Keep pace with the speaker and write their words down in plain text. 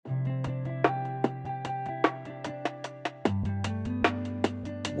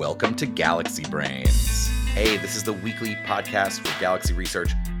Welcome to Galaxy Brains. Hey, this is the weekly podcast for Galaxy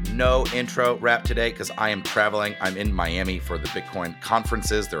Research. No intro wrap today because I am traveling. I'm in Miami for the Bitcoin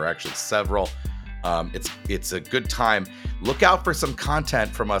conferences. There are actually several. It's a good time. Look out for some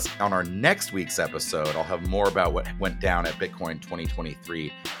content from us on our next week's episode. I'll have more about what went down at Bitcoin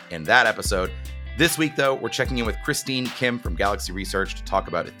 2023 in that episode. This week, though, we're checking in with Christine Kim from Galaxy Research to talk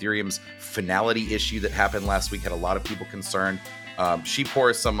about Ethereum's Finality issue that happened last week. Had a lot of people concerned. She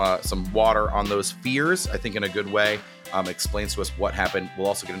pours some water on those fears, I think in a good way. Explains to us what happened. We'll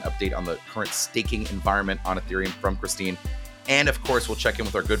also get an update on the current staking environment on Ethereum from Christine. And of course, we'll check in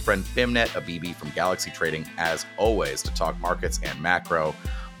with our good friend Bimnet Abibi from Galaxy Trading, as always, to talk markets and macro.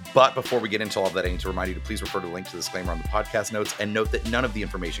 But before we get into all of that, I need to remind you to please refer to the link to the disclaimer on the podcast notes and note that none of the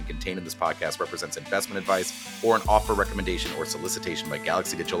information contained in this podcast represents investment advice or an offer, recommendation, or solicitation by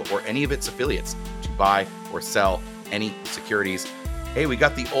Galaxy Digital or any of its affiliates to buy or sell any securities. Hey, we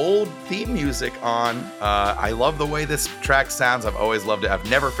got the old theme music on. I love the way this track sounds. I've always loved it. I've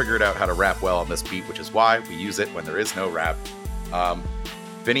never figured out how to rap well on this beat, which is why we use it when there is no rap.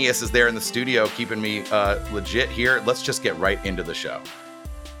 Phineas is there in the studio keeping me legit here. Let's just get right into the show.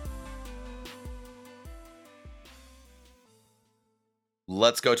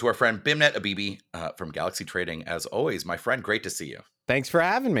 Let's go to our friend Bimnet Abibi from Galaxy Trading. As always, my friend, great to see you. Thanks for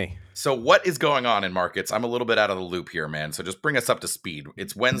having me. So what is going on in markets? I'm a little bit out of the loop here, man. So just bring us up to speed.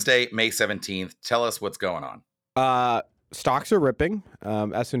 It's Wednesday, May 17th. Tell us what's going on. Stocks are ripping.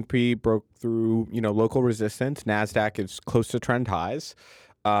 S&P broke through, local resistance. NASDAQ is close to trend highs.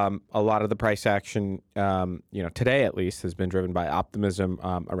 A lot of the price action, today at least, has been driven by optimism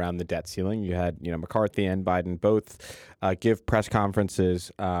around the debt ceiling. You had, McCarthy and Biden both give press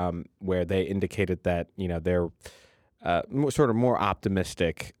conferences where they indicated that, they're sort of more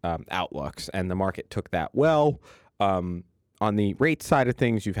optimistic outlooks, and the market took that well. On the rate side of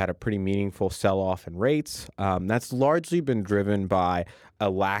things, you've had a pretty meaningful sell-off in rates. That's largely been driven by a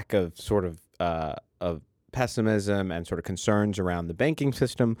lack of sort of pessimism and sort of concerns around the banking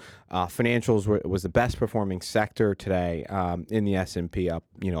system. Financials was the best performing sector today in the S&P, up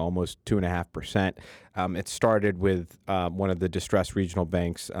almost 2.5%. It started with one of the distressed regional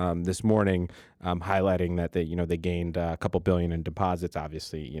banks this morning highlighting that they gained a couple billion in deposits.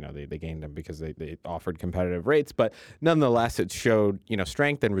 Obviously, they gained them because they offered competitive rates, but nonetheless, it showed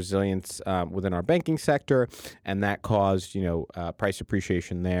strength and resilience within our banking sector, and that caused price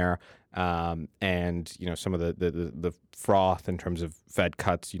appreciation there. And some of the froth in terms of Fed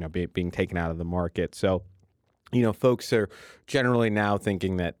cuts being taken out of the market. So folks are generally now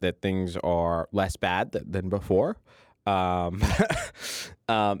thinking that things are less bad than before. And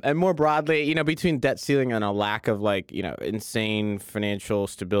more broadly, between debt ceiling and a lack of insane financial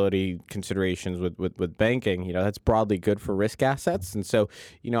stability considerations with banking, that's broadly good for risk assets. And so,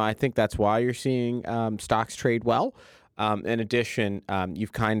 I think that's why you're seeing stocks trade well. In addition,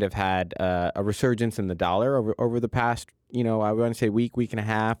 you've kind of had a resurgence in the dollar over the past, I want to say week and a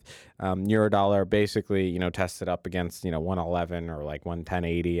half. Euro dollar basically, tested up against, 111 or like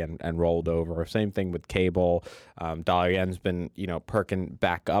 110.80 and rolled over. Same thing with cable. Dollar yen's been, perking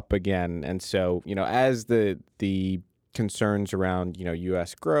back up again. And so, as the concerns around,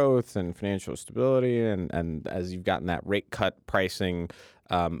 U.S. growth and financial stability and as you've gotten that rate cut pricing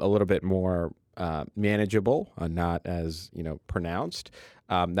a little bit more manageable, not as pronounced.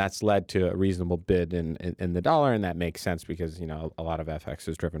 That's led to a reasonable bid in the dollar, and that makes sense because a lot of FX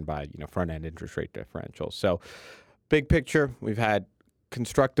is driven by front end interest rate differentials. So, big picture, we've had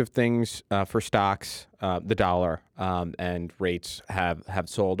constructive things for stocks, the dollar, and rates have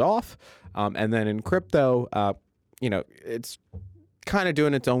sold off, and then in crypto, it's kind of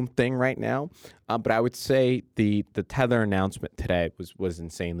doing its own thing right now, but I would say the Tether announcement today was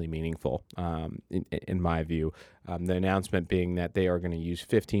insanely meaningful in my view. The announcement being that they are going to use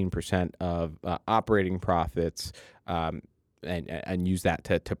 15% of operating profits and use that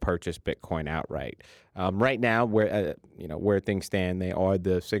to purchase Bitcoin outright. Right now, where things stand, they are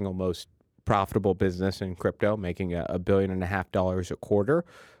the single most profitable business in crypto, making $1.5 billion a quarter.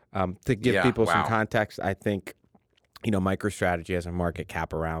 To give people some context, I think MicroStrategy has a market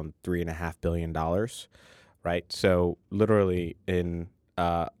cap around $3.5 billion, right? So literally in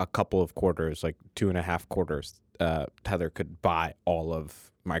a couple of quarters, like 2.5 quarters, Tether could buy all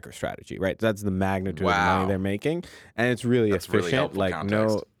of MicroStrategy, right? That's the magnitude of money they're making, and it's really efficient. Really helpful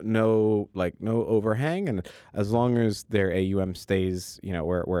context. no overhang, and as long as their AUM stays,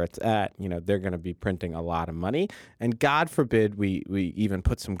 where it's at, they're going to be printing a lot of money. And God forbid we even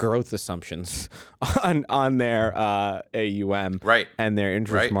put some growth assumptions on their AUM Right. and their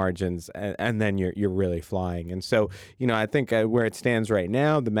interest margins, and then you're really flying. And so, I think where it stands right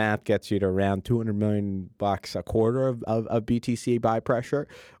now, the math gets you to around $200 million a quarter of BTC buy pressure,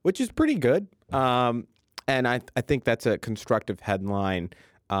 which is pretty good. And I think that's a constructive headline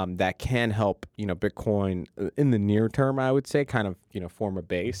that can help, Bitcoin in the near term, I would say, kind of, form a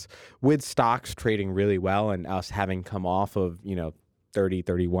base with stocks trading really well and us having come off of, 30,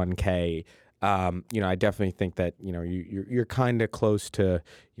 31K. I definitely think that, you're kind of close to,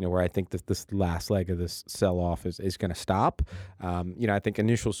 where I think that this last leg of this sell-off is going to stop. I think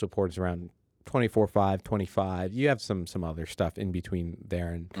initial support is around 24.5, 25. You have some other stuff in between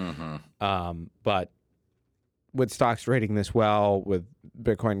there. And but with stocks trading this well, with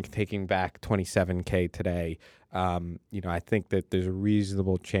Bitcoin taking back 27K today, I think that there's a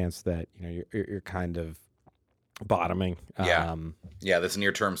reasonable chance that, you're kind of bottoming. This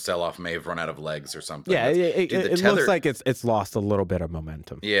near-term sell-off may have run out of legs or something. Yeah, it looks like it's lost a little bit of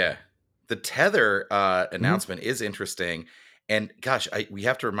momentum. Yeah. The Tether announcement is interesting. And gosh, we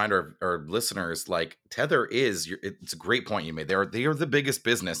have to remind our listeners, like, Tether it's a great point you made. They are the biggest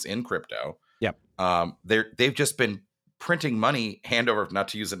business in crypto. Yep. They've just been printing money hand over, not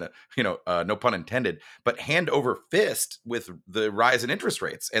to use no pun intended, but hand over fist with the rise in interest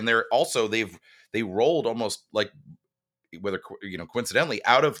rates. And they rolled almost like, whether coincidentally,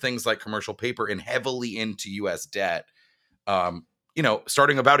 out of things like commercial paper and heavily into U.S. debt.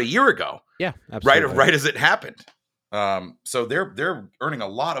 Starting about a year ago. Yeah, absolutely. Right as it happened. So they're earning a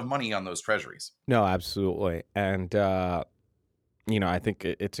lot of money on those treasuries. No, absolutely. And I think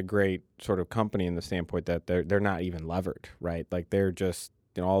it's a great sort of company in the standpoint that they're not even levered, right? Like, they're just,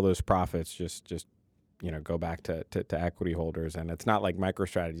 all those profits just go back to equity holders. And it's not like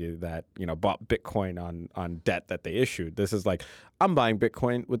MicroStrategy that, bought Bitcoin on debt that they issued. This is like, I'm buying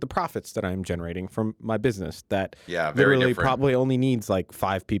Bitcoin with the profits that I'm generating from my business that literally different. Probably only needs like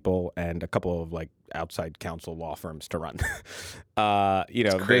 5 people and a couple of like outside counsel law firms to run.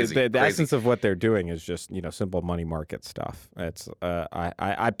 The essence of what they're doing is just, simple money market stuff. It's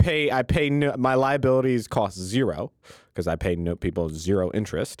I pay my liabilities cost zero because I pay people zero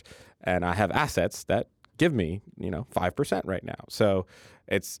interest, and I have assets that give me 5% right now. So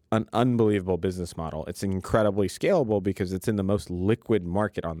it's an unbelievable business model. It's incredibly scalable because it's in the most liquid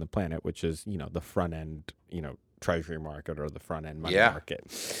market on the planet, which is the front end treasury market or the front end money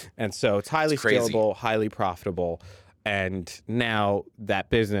market. And so it's highly scalable, highly profitable. And now that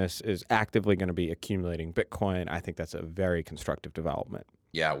business is actively going to be accumulating Bitcoin. I think that's a very constructive development.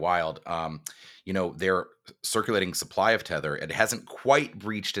 Yeah, wild. Their circulating supply of Tether, it hasn't quite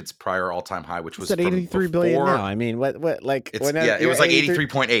reached its prior all-time high, which was at 83 billion now. I mean, what like it was like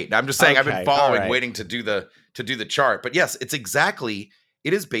 83.8. I'm just saying, I've been following, waiting to do the chart. But yes,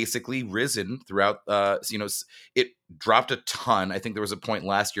 it has basically risen throughout. It dropped a ton. I think there was a point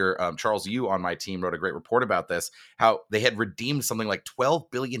last year. Charles Yu on my team wrote a great report about this. How they had redeemed something like $12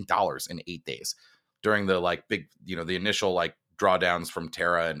 billion in 8 days during the big, the initial drawdowns from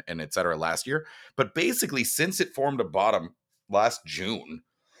Terra and et cetera last year. But basically, since it formed a bottom last June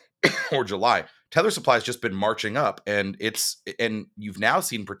or July, Tether supply has just been marching up, and you've now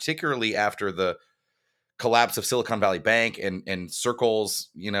seen, particularly after the collapse of Silicon Valley Bank and Circle's,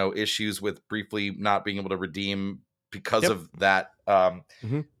 issues with briefly not being able to redeem because of that.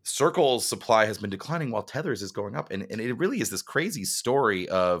 Circle's supply has been declining while Tether's is going up. And it really is this crazy story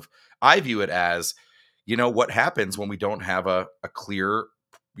of, I view it as, what happens when we don't have a clear,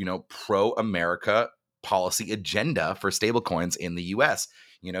 pro-America policy agenda for stablecoins in the US.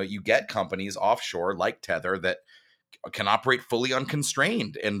 You get companies offshore like Tether that can operate fully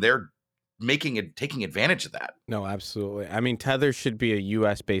unconstrained, and they're taking advantage of that. No, absolutely. I mean, Tether should be a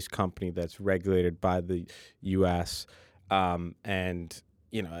U.S.-based company that's regulated by the U.S. And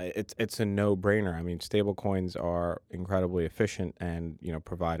it's a no-brainer. I mean, stablecoins are incredibly efficient and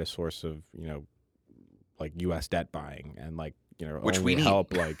provide a source of like U.S. debt buying and which we need.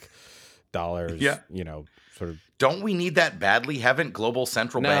 Help dollars. Sort of. Don't we need that badly? Haven't global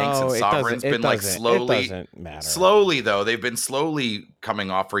central banks and sovereigns been slowly? It doesn't matter. Slowly though, they've been slowly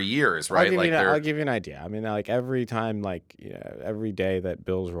coming off for years, right? I'll give you an idea. I mean, every time, every day that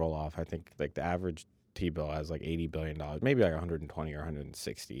bills roll off, I think the average T-bill has $80 billion, maybe 120 or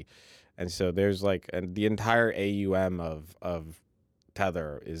 160, and so there's and the entire AUM of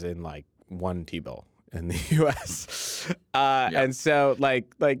Tether is in one T-bill in the U.S. And so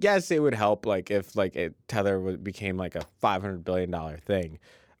yes, it would help if Tether became a $500 billion thing.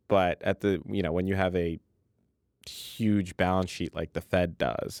 But when you have a huge balance sheet like the Fed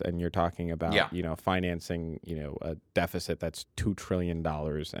does, and you're talking about, financing, a deficit that's $2 trillion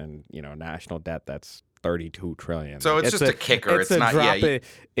and, national debt that's 32 trillion. So Like, it's just a kicker. It's It's a not, drop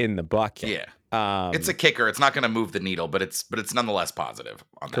in the bucket. Yeah. It's a kicker. It's not going to move the needle, but it's nonetheless positive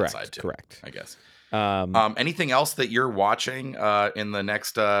on that side too. Correct. I guess. Anything else that you're watching in the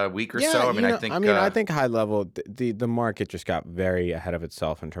next week or so? I think high level, the market just got very ahead of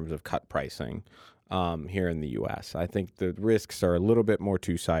itself in terms of cut pricing here in the U.S. I think the risks are a little bit more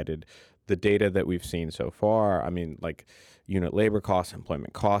two-sided. The data that we've seen so far, like unit labor cost,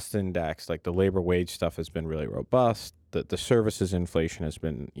 employment cost index, like the labor wage stuff has been really robust. The services inflation has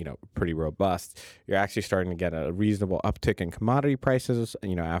been, pretty robust. You're actually starting to get a reasonable uptick in commodity prices,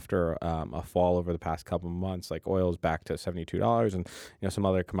 after a fall over the past couple of months. Like oil is back to $72, and some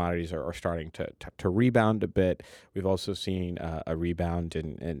other commodities are starting to rebound a bit. We've also seen a rebound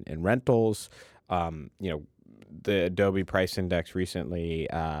in rentals. The Adobe price index recently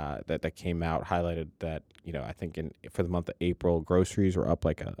that came out highlighted that, I think for the month of April, groceries were up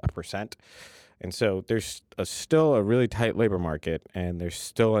like a percent. And so there's still a really tight labor market, and there's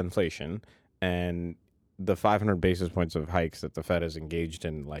still inflation, and the 500 basis points of hikes that the Fed has engaged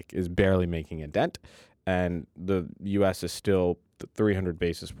in is barely making a dent, and the U.S. is still 300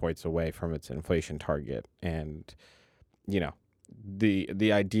 basis points away from its inflation target. And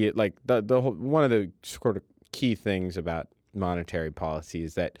the idea, the whole, one of the sort of key things about monetary policy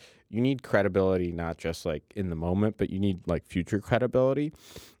is that you need credibility, not just in the moment, but you need future credibility.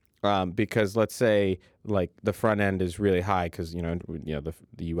 Because let's say the front end is really high because the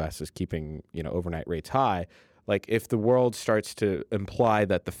U.S. is keeping overnight rates high. If the world starts to imply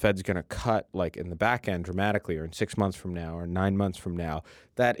that the Fed's going to cut in the back end dramatically, or in 6 months from now or 9 months from now,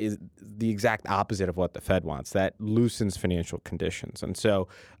 that is the exact opposite of what the Fed wants. That loosens financial conditions. And so,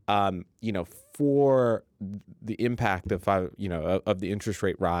 for the impact of the interest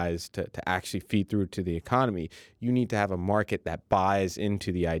rate rise to actually feed through to the economy, you need to have a market that buys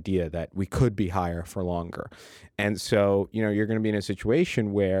into the idea that we could be higher for longer. And so, you're going to be in a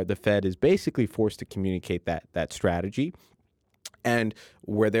situation where the Fed is basically forced to communicate that strategy, and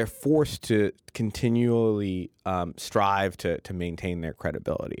where they're forced to continually strive to maintain their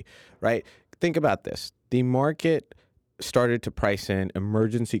credibility, right? Think about this. The market started to price in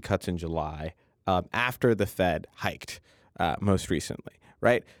emergency cuts in July after the Fed hiked most recently,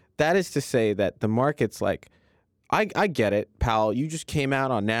 right? That is to say that the market's I get it, pal. You just came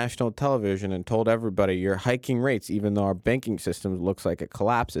out on national television and told everybody you're hiking rates, even though our banking system looks like it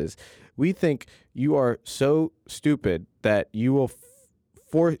collapses. We think you are so stupid that you will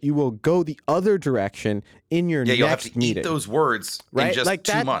go the other direction in your next meeting. You'll have to eat those words in just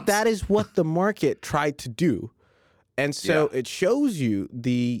 2 months. That is what the market tried to do. And so it shows you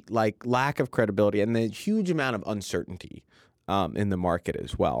the lack of credibility and the huge amount of uncertainty in the market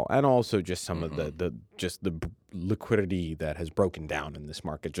as well, and also just some of the liquidity that has broken down in this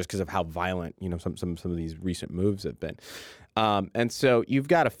market just because of how violent some of these recent moves have been. And so you've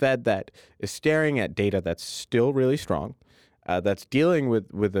got a Fed that is staring at data that's still really strong, that's dealing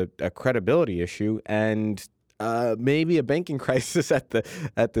with a credibility issue, and maybe a banking crisis at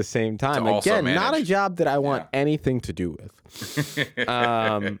the same time. Again, not a job that I want anything to do with.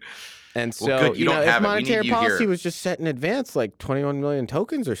 And so, if monetary policy was just set in advance, 21 million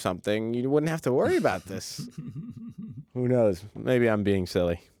tokens or something, you wouldn't have to worry about this. Who knows? Maybe I'm being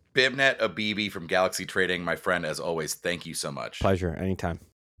silly. Bibnet Abibi from Galaxy Trading, my friend, as always, thank you so much. Pleasure. Anytime.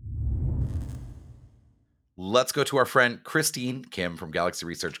 Let's go to our friend Christine Kim from Galaxy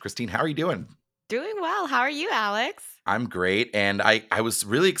Research. Christine, how are you doing? Doing well. How are you, Alex? I'm great. And I was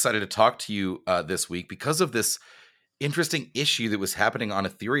really excited to talk to you this week because of this interesting issue that was happening on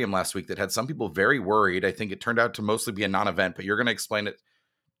Ethereum last week that had some people very worried. I think it turned out to mostly be a non-event, but you're going to explain it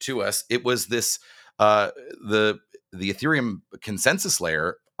to us. It was this, the Ethereum consensus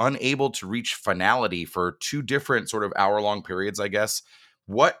layer unable to reach finality for 2 different sort of hour-long periods, I guess.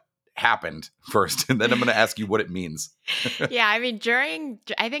 What happened first, and then I'm going to ask you what it means. Yeah, I mean, during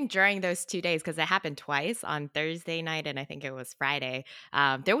those 2 days, because it happened twice, on Thursday night and I think it was Friday,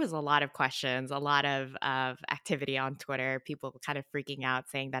 there was a lot of questions, a lot of activity on Twitter, people kind of freaking out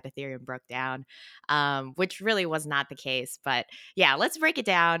saying that Ethereum broke down, which really was not the case. But yeah, let's break it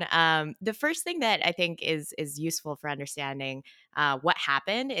down. The first thing that I think is useful for understanding what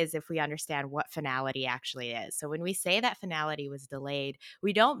happened is if we understand what finality actually is. So when we say that finality was delayed,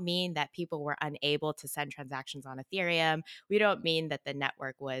 we don't mean that people were unable to send transactions on Ethereum. We don't mean that the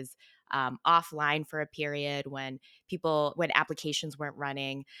network was offline for a period when applications weren't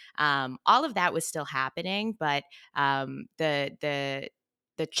running. All of that was still happening, but the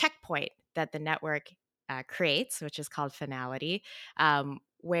checkpoint that the network creates, which is called Finality,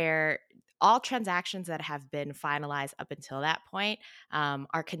 where all transactions that have been finalized up until that point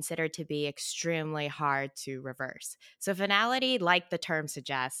are considered to be extremely hard to reverse. So Finality, like the term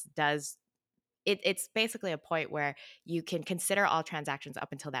suggests, it's basically a point where you can consider all transactions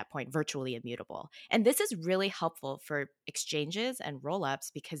up until that point virtually immutable. And this is really helpful for exchanges and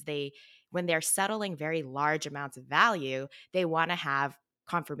rollups because when they're settling very large amounts of value, they want to have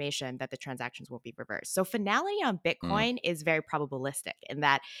confirmation that the transactions won't be reversed. So finality on Mm. Bitcoin is very probabilistic in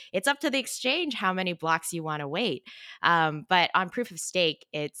that it's up to the exchange how many blocks you want to wait. But on proof of stake,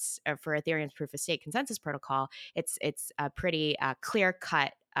 it's for Ethereum's proof of stake consensus protocol, it's a pretty clear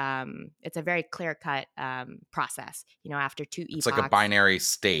cut. It's a very clear cut process. After two It's like a epochs. binary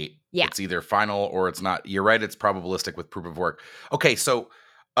state. Yeah. It's either final or it's not. You're right. It's probabilistic with proof of work. Okay, so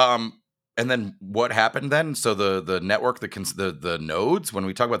um, and then what happened then? So the network, the nodes. When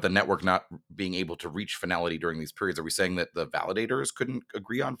we talk about the network not being able to reach finality during these periods, are we saying that the validators couldn't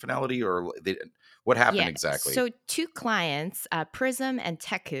agree on finality, or what happened Yeah. exactly? So two clients, Prism and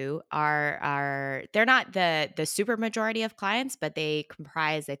Teku, are they're not the super majority of clients, but they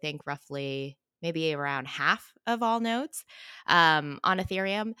comprise, I think, roughly maybe around half of all nodes on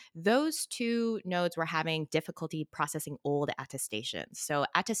Ethereum. Those two nodes were having difficulty processing old attestations. So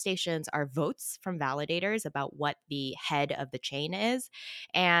attestations are votes from validators about what the head of the chain is,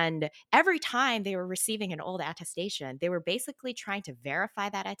 and every time they were receiving an old attestation, they were basically trying to verify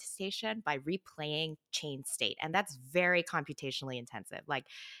that attestation by replaying chain state. And that's very computationally intensive. Like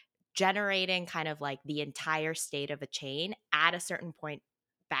generating kind of like the entire state of a chain at a certain point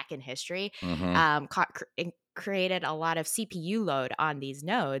back in history Mm-hmm. created a lot of CPU load on these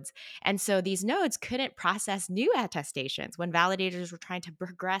nodes. And so these nodes couldn't process new attestations when validators were trying to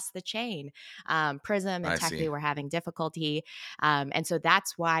progress the chain. Prism and I see. Teku were having difficulty. And so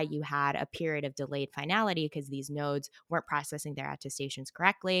that's why you had a period of delayed finality because these nodes weren't processing their attestations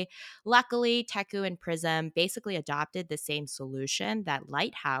correctly. Luckily, Teku and Prism basically adopted the same solution that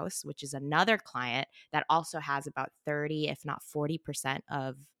Lighthouse, which is another client that also has about 30, if not 40%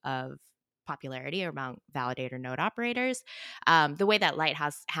 of popularity among validator node operators. The way that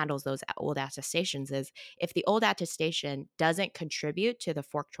Lighthouse handles those old attestations is if the old attestation doesn't contribute to the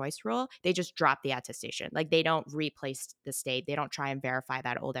fork choice rule, they just drop the attestation. Like they don't replace the state. They don't try and verify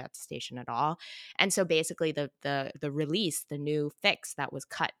that old attestation at all. And so basically the release, the new fix that was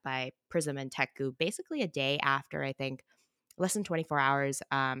cut by Prism and Teku, basically a day after, I think, less than 24 hours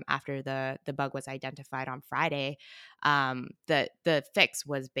after the bug was identified on Friday, the fix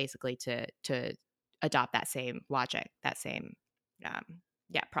was basically to adopt that same logic, that same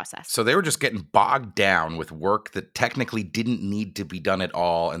process. So they were just getting bogged down with work that technically didn't need to be done at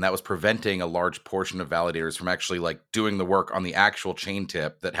all, and that was preventing a large portion of validators from actually like doing the work on the actual chain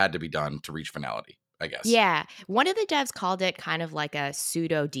tip that had to be done to reach finality, I guess. Yeah. One of the devs called it kind of like a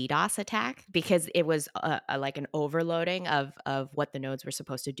pseudo DDoS attack because it was like an overloading of what the nodes were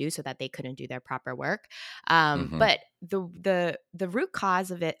supposed to do so that they couldn't do their proper work. Mm-hmm. But the root cause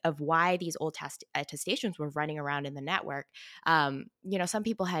of it, of why these old attestations were running around in the network, some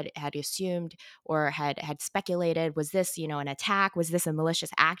people had assumed or had speculated, was this, an attack? Was this a malicious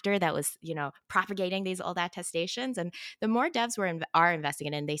actor that was, propagating these old attestations? And the more devs are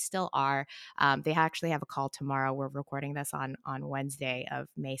investigating, and they still are, they actually have a call tomorrow. We're recording this on Wednesday of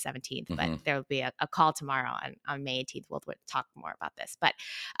May 17th, but Mm-hmm. there will be a call tomorrow on May 18th. We'll talk more about this. But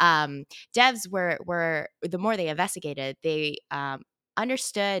devs were the more they investigated, they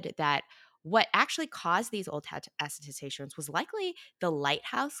understood that what actually caused these old attestations was likely the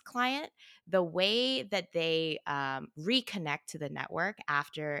Lighthouse client, the way that they reconnect to the network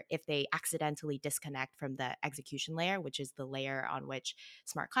after if they accidentally disconnect from the execution layer, which is the layer on which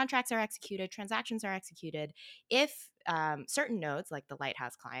smart contracts are executed, transactions are executed. If certain nodes, like the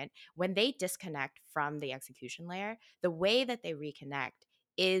Lighthouse client, when they disconnect from the execution layer, the way that they reconnect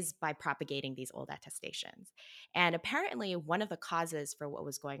is by propagating these old attestations. And apparently one of the causes for what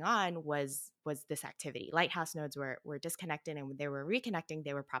was going on was this activity. Lighthouse nodes were disconnected, and when they were reconnecting,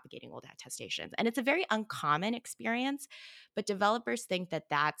 they were propagating old attestations. And it's a very uncommon experience, but developers think that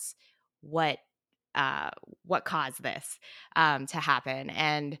that's what caused this to happen.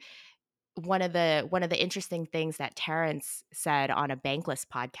 And one of the interesting things that Terrence said on a Bankless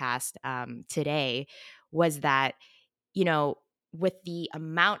podcast today was that, with the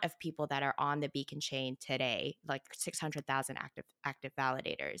amount of people that are on the Beacon chain today, like 600,000 active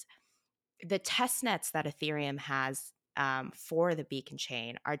validators, the test nets that Ethereum has for the Beacon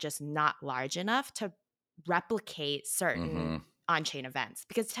chain are just not large enough to replicate certain Mm-hmm. on-chain events,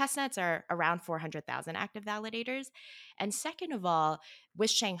 because testnets are around 400,000 active validators. And second of all, with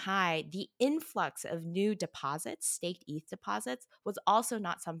Shanghai, the influx of new deposits, staked ETH deposits, was also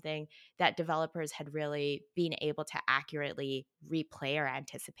not something that developers had really been able to accurately replay or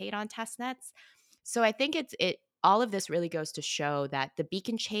anticipate on testnets. So I think it all of this really goes to show that the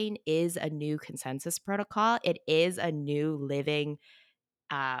beacon chain is a new consensus protocol. It is a new living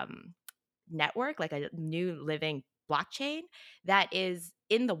um, network, like a new living blockchain that is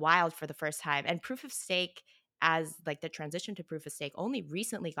in the wild for the first time. And proof of stake, as like the transition to proof of stake, only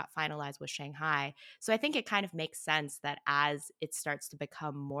recently got finalized with Shanghai. So I think it kind of makes sense that as it starts to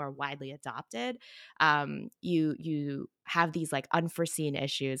become more widely adopted, you have these like unforeseen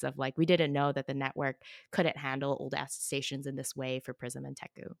issues of like, we didn't know that the network couldn't handle old attestations in this way for Prism and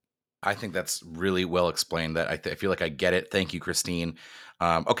Teku. I think that's really well explained. That I feel like I get it. Thank you, Christine.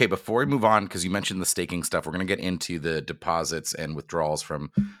 Okay, before we move on, because you mentioned the staking stuff, we're going to get into the deposits and withdrawals from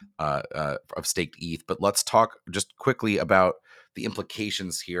of staked ETH. But let's talk just quickly about the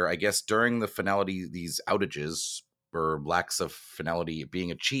implications here. I guess during the finality, these outages or lacks of finality being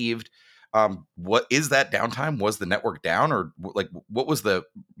achieved, what is that downtime? Was the network down, or like what was the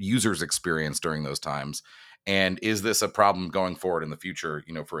user's experience during those times? And is this a problem going forward in the future,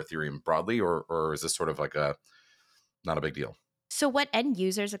 for Ethereum broadly, or is this sort of like a not a big deal? So, what end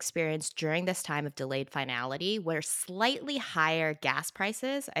users experienced during this time of delayed finality were slightly higher gas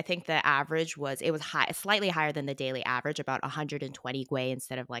prices. I think the average was high, slightly higher than the daily average, about 120 Gwei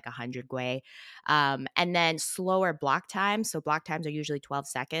instead of like 100 Gwei. And then slower block times. So block times are usually 12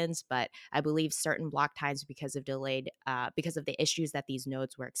 seconds, but I believe certain block times, because of because of the issues that these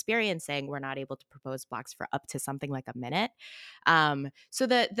nodes were experiencing, were not able to propose blocks for up to something like a minute. So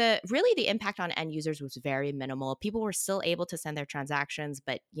the impact on end users was very minimal. People were still able to send their transactions,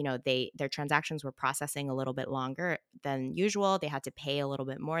 but their transactions were processing a little bit longer than usual. They had to pay a little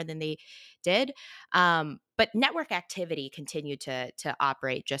bit more than they did. But network activity continued to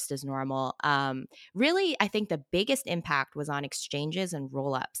operate just as normal. Really, I think the biggest impact was on exchanges and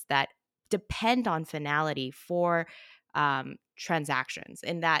rollups that depend on finality for transactions,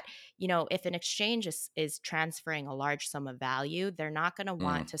 in that if an exchange is transferring a large sum of value, they're not going to Mm.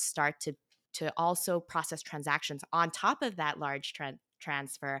 want to start to also process transactions on top of that large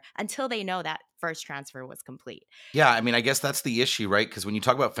transfer until they know that first transfer was complete. Yeah, I mean, I guess that's the issue, right? Because when you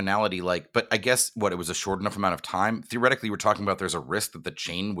talk about finality, but I guess it was a short enough amount of time. Theoretically, we're talking about there's a risk that the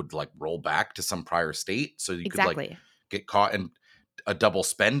chain would like roll back to some prior state, so you could like Exactly. get caught, and a double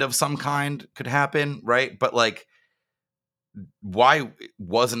spend of some kind could happen, right? But like, why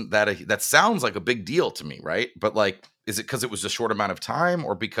wasn't that sounds like a big deal to me, right? But like, is it because it was a short amount of time,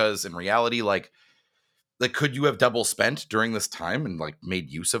 or because in reality, like could you have double spent during this time and like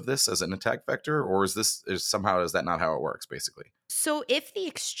made use of this as an attack vector, or is that not how it works, basically? So if the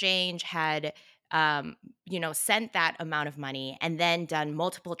exchange had sent that amount of money and then done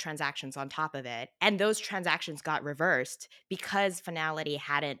multiple transactions on top of it, and those transactions got reversed because finality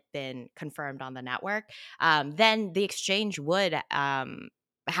hadn't been confirmed on the network, then the exchange would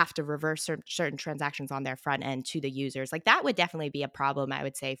have to reverse certain transactions on their front end to the users. Like, that would definitely be a problem, I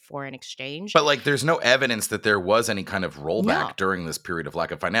would say, for an exchange. But like, there's no evidence that there was any kind of No. rollback during this period of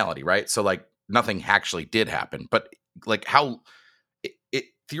lack of finality, right? So like, nothing actually did happen. But like, how it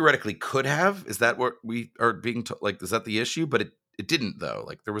theoretically could have, is that what we are being like, is that the issue? But it didn't, though.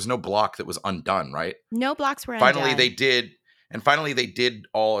 Like, there was no block that was undone, right? No blocks were Finally they undone. did, and finally they did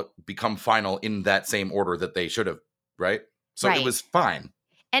all become final in that same order that they should have, right? So it Right. was fine.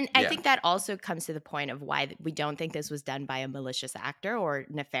 And I Yeah. think that also comes to the point of why we don't think this was done by a malicious actor or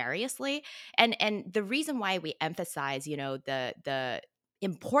nefariously. And the reason why we emphasize, the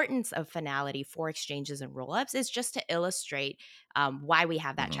importance of finality for exchanges and rollups is just to illustrate why we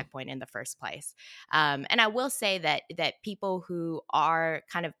have that Mhm. checkpoint in the first place. And I will say that people who are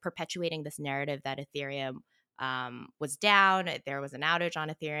kind of perpetuating this narrative that Ethereum was down, there was an outage on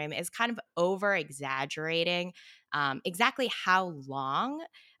Ethereum, is kind of over exaggerating exactly how long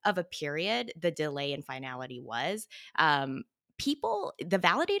of a period the delay in finality was. The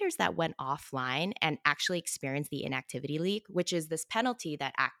validators that went offline and actually experienced the inactivity leak, which is this penalty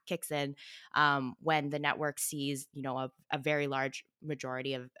that kicks in when the network sees, a very large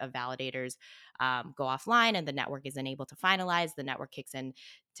majority of validators go offline and the network isn't able to finalize. The network kicks in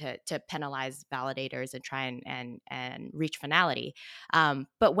to penalize validators and try and reach finality.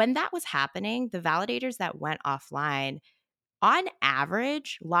 But when that was happening, the validators that went offline on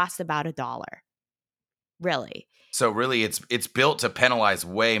average lost about $1, really. So really, it's built to penalize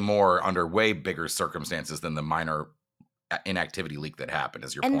way more under way bigger circumstances than the minor inactivity leak that happened,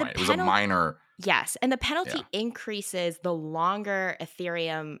 is your And the point. It was a minor. Yes, and the penalty Yeah. increases the longer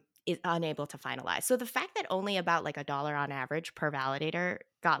Ethereum is unable to finalize. So the fact that only about like $1 on average per validator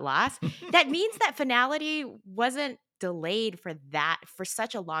got lost, that means that Finality wasn't delayed for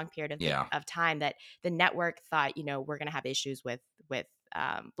such a long period Yeah. of time that the network thought, we're going to have issues with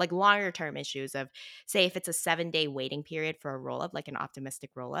like longer term issues of, say, if it's a 7-day waiting period for a roll up, like an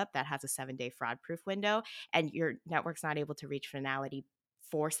optimistic roll up that has a 7-day fraud proof window, and your network's not able to reach Finality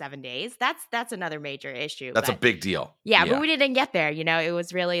for 7 days, that's another major issue. That's a But big deal. yeah, but Yeah. we didn't get there. It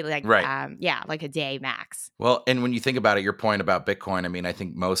was really like, Right. like a day max. Well, and when you think about it, your point about Bitcoin, I mean, I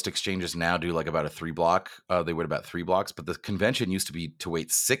think most exchanges now do like about a 3 block. They wait about 3 blocks, but the convention used to be to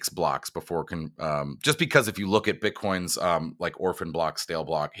wait 6 blocks before just because if you look at Bitcoin's like orphan block, stale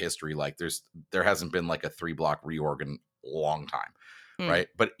block history, like there hasn't been like a 3 block reorg in a long time, right?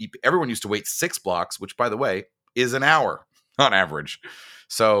 But everyone used to wait 6 blocks, which by the way is an hour on average.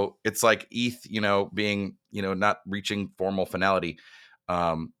 So it's like ETH, being, not reaching formal finality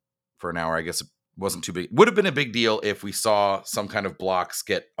for an hour, I guess. Wasn't too big. Would have been a big deal if we saw some kind of blocks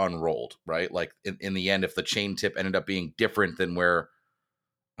get unrolled, right? Like in the end, if the chain tip ended up being different than where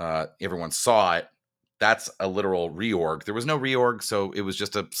everyone saw it, that's a literal reorg. There was no reorg, so it was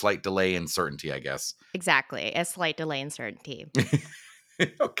just a slight delay in certainty, I guess. Exactly. A slight delay in certainty.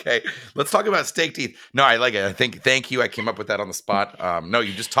 Okay, let's talk about staked ETH. No, I like it. Thank you. I came up with that on the spot. No,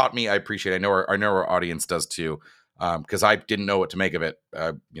 you just taught me. I appreciate it. I know our audience does too. Because I didn't know what to make of it,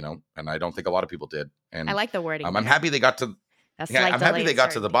 and I don't think a lot of people did. And I like the wording. I'm happy they got to. Yeah, I'm happy they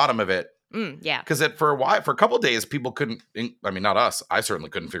got to the bottom of it. Yeah, because for a couple of days, people couldn't. I mean, not us. I certainly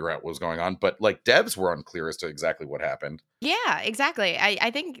couldn't figure out what was going on. But like devs were unclear as to exactly what happened. Yeah, exactly. I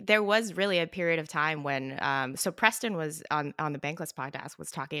think there was really a period of time when so Preston was on the Bankless podcast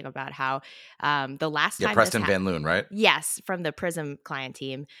was talking about how the last time Preston Van Loon, right? Yes, from the Prism client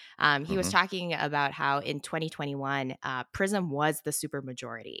team. He was talking about how in 2021 Prism was the super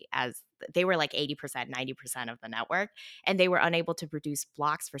majority, as they were like 80%, 90% of the network, and they were unable to produce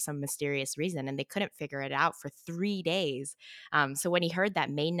blocks for some mysterious reason, and they couldn't figure it out for 3 days. So when he heard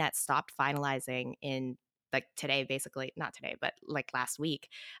that mainnet stopped finalizing in like today, basically not today, but like last week,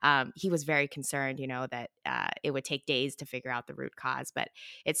 he was very concerned, that it would take days to figure out the root cause. But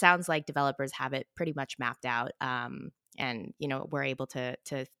it sounds like developers have it pretty much mapped out, and we're able to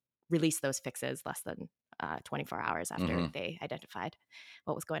release those fixes less than 24 hours after they identified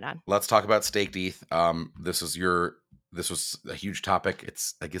what was going on. Let's talk about staked ETH. This was a huge topic.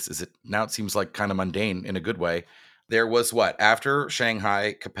 I guess now it seems like kind of mundane in a good way. There was after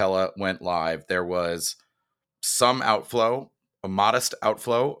Shanghai Capella went live, there was some outflow, a modest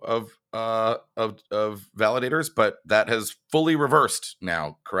outflow of validators, but that has fully reversed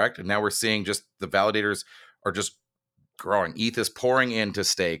now, correct? And now we're seeing just the validators are just growing. ETH is pouring into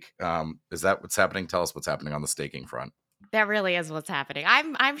stake. Is that what's happening? Tell us what's happening on the staking front. That really is what's happening.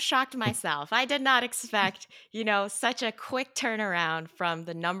 I'm shocked myself. I did not expect, such a quick turnaround from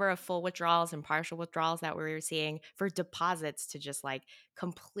the number of full withdrawals and partial withdrawals that we were seeing for deposits to just like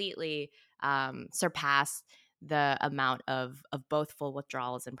completely surpass the amount of both full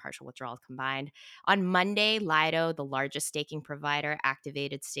withdrawals and partial withdrawals combined. On Monday, Lido, the largest staking provider,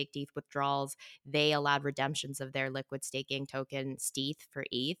 activated staked ETH withdrawals. They allowed redemptions of their liquid staking token Steth for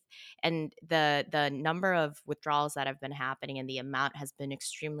ETH. And the number of withdrawals that have been happening and the amount has been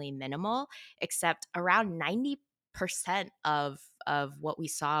extremely minimal, except around 90% of what we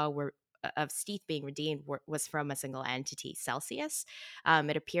saw were of Steth being redeemed was from a single entity, Celsius.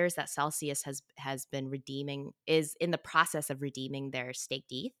 It appears that Celsius has been is in the process of redeeming their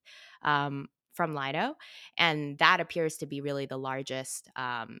staked ETH from Lido, and that appears to be really the largest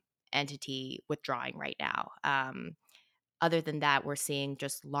entity withdrawing right now. Other than that, we're seeing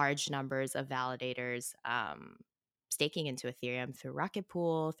just large numbers of validators staking into Ethereum through Rocket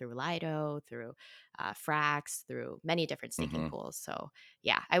Pool, through Lido, through Frax, through many different staking pools. So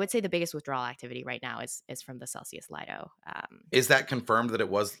yeah, I would say the biggest withdrawal activity right now is from the Celsius Lido. Is that confirmed that it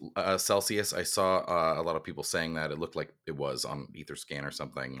was Celsius? I saw a lot of people saying that it looked like it was on Etherscan or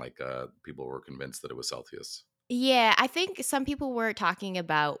something. Like people were convinced that it was Celsius. Yeah, I think some people were talking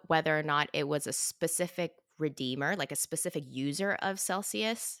about whether or not it was a specific redeemer, like a specific user of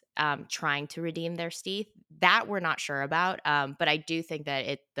Celsius trying to redeem their Steth. That we're not sure about, but I do think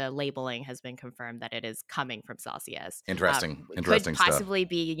that the labeling has been confirmed that it is coming from Celsius. Interesting Could stuff. possibly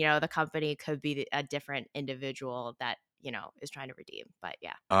be, the company could be a different individual that is trying to redeem. But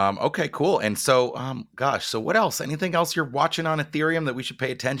yeah. Okay, cool. And so, so what else? Anything else you're watching on Ethereum that we should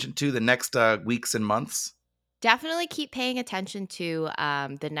pay attention to the next weeks and months? Definitely keep paying attention to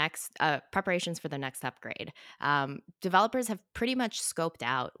the next preparations for the next upgrade. Developers have pretty much scoped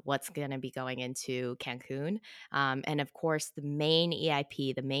out what's going to be going into Cancun. And of course, the main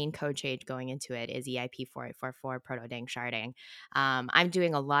EIP, the main code change going into it is EIP 4844 proto dang sharding. I'm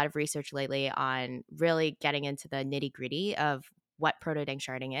doing a lot of research lately on really getting into the nitty gritty of what proto dang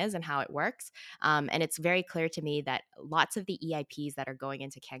sharding is and how it works. And it's very clear to me that lots of the EIPs that are going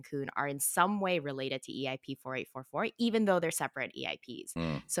into Cancun are in some way related to EIP 4844, even though they're separate EIPs.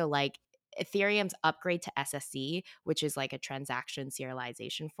 Mm. So, like, Ethereum's upgrade to SSC, which is like a transaction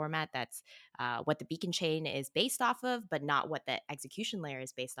serialization format, that's what the beacon chain is based off of, but not what the execution layer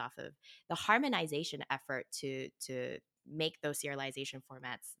is based off of. The harmonization effort to make those serialization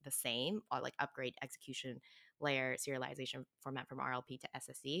formats the same, or like upgrade execution layer serialization format from RLP to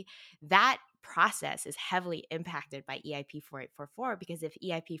SSC, that process is heavily impacted by EIP 4844, because if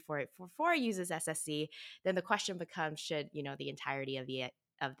EIP 4844 uses SSC, then the question becomes, should, the entirety of the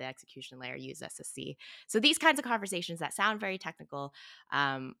execution layer use SSC? So these kinds of conversations that sound very technical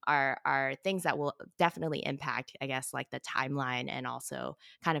are things that will definitely impact, I guess, like the timeline and also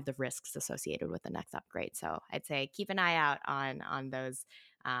kind of the risks associated with the next upgrade. So I'd say keep an eye out on those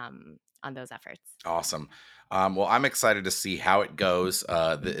efforts. Awesome. Well, I'm excited to see how it goes.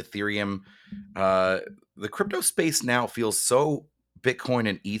 The Ethereum, the crypto space now feels so Bitcoin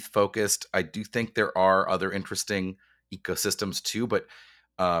and ETH focused. I do think there are other interesting ecosystems too, but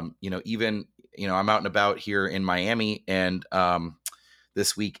even I'm out and about here in Miami and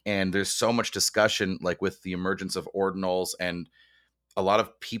this week, and there's so much discussion, like with the emergence of ordinals and a lot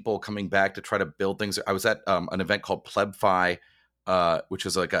of people coming back to try to build things. I was at an event called PlebFi, which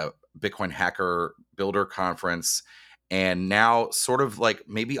is like a Bitcoin hacker builder conference. And now sort of like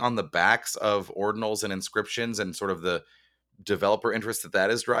maybe on the backs of ordinals and inscriptions and sort of the developer interest that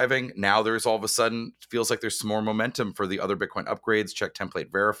is driving, now there's all of a sudden feels like there's some more momentum for the other Bitcoin upgrades, check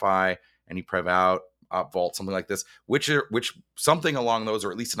template verify, any prev out, op vault, something like this, which something along those,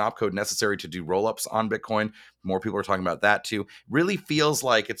 or at least an opcode necessary to do rollups on Bitcoin. More people are talking about that too. Really feels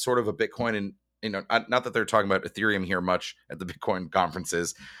like it's sort of a Bitcoin, and not that they're talking about Ethereum here much at the Bitcoin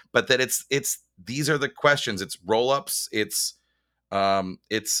conferences, but that it's these are the questions. It's rollups, it's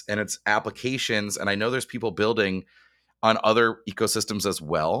applications, and I know there's people building on other ecosystems as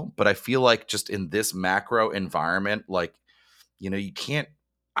well, but I feel like just in this macro environment, like, you can't,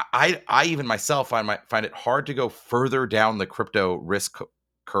 I even myself find it hard to go further down the crypto risk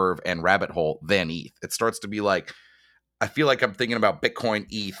curve and rabbit hole than ETH. It starts to be like, I feel like I'm thinking about Bitcoin,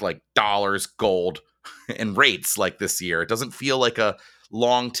 ETH, like dollars, gold, and rates like this year. It doesn't feel like a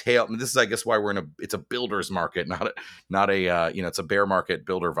long tail. I mean, this is, I guess, why it's a builder's market, not a it's a bear market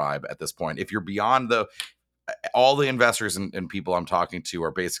builder vibe at this point. If you're beyond all the investors and people I'm talking to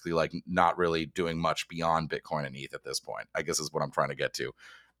are basically like not really doing much beyond Bitcoin and ETH at this point, I guess is what I'm trying to get to.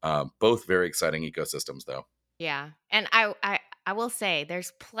 Both very exciting ecosystems though. Yeah. And I will say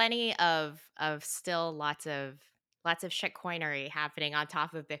there's plenty of still lots of shitcoinery happening on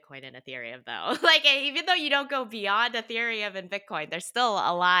top of Bitcoin and Ethereum though. Like, even though you don't go beyond Ethereum and Bitcoin, there's still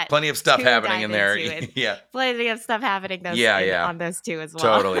a lot, plenty of stuff happening in there. Yeah. Plenty of stuff happening on those two as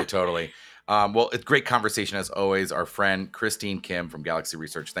well. Totally. Well, it's great conversation as always. Our friend Christine Kim from Galaxy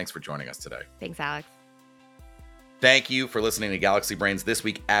Research. Thanks for joining us today. Thanks, Alex. Thank you for listening to Galaxy Brains this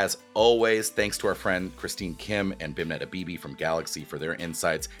week. As always, thanks to our friend Christine Kim and Bimnet Abibi from Galaxy for their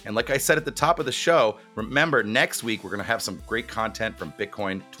insights. And like I said at the top of the show, remember, next week we're going to have some great content from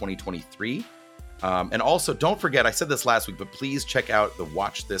Bitcoin 2023. And also, don't forget, I said this last week, but please check out the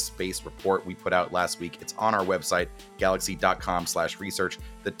Watch This Space report we put out last week. It's on our website, galaxy.com/research.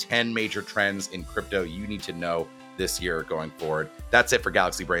 The 10 major trends in crypto you need to know this year going forward. That's it for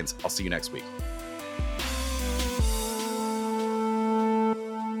Galaxy Brains. I'll see you next week.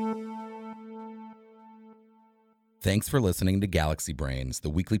 Thanks for listening to Galaxy Brains, the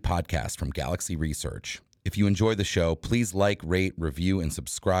weekly podcast from Galaxy Research. If you enjoy the show, please like, rate, review, and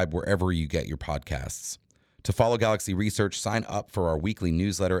subscribe wherever you get your podcasts. To follow Galaxy Research, sign up for our weekly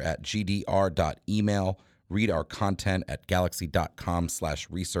newsletter at gdr.email, read our content at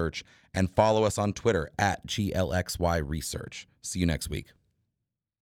galaxy.com/research, and follow us on Twitter at GLXYResearch. See you next week.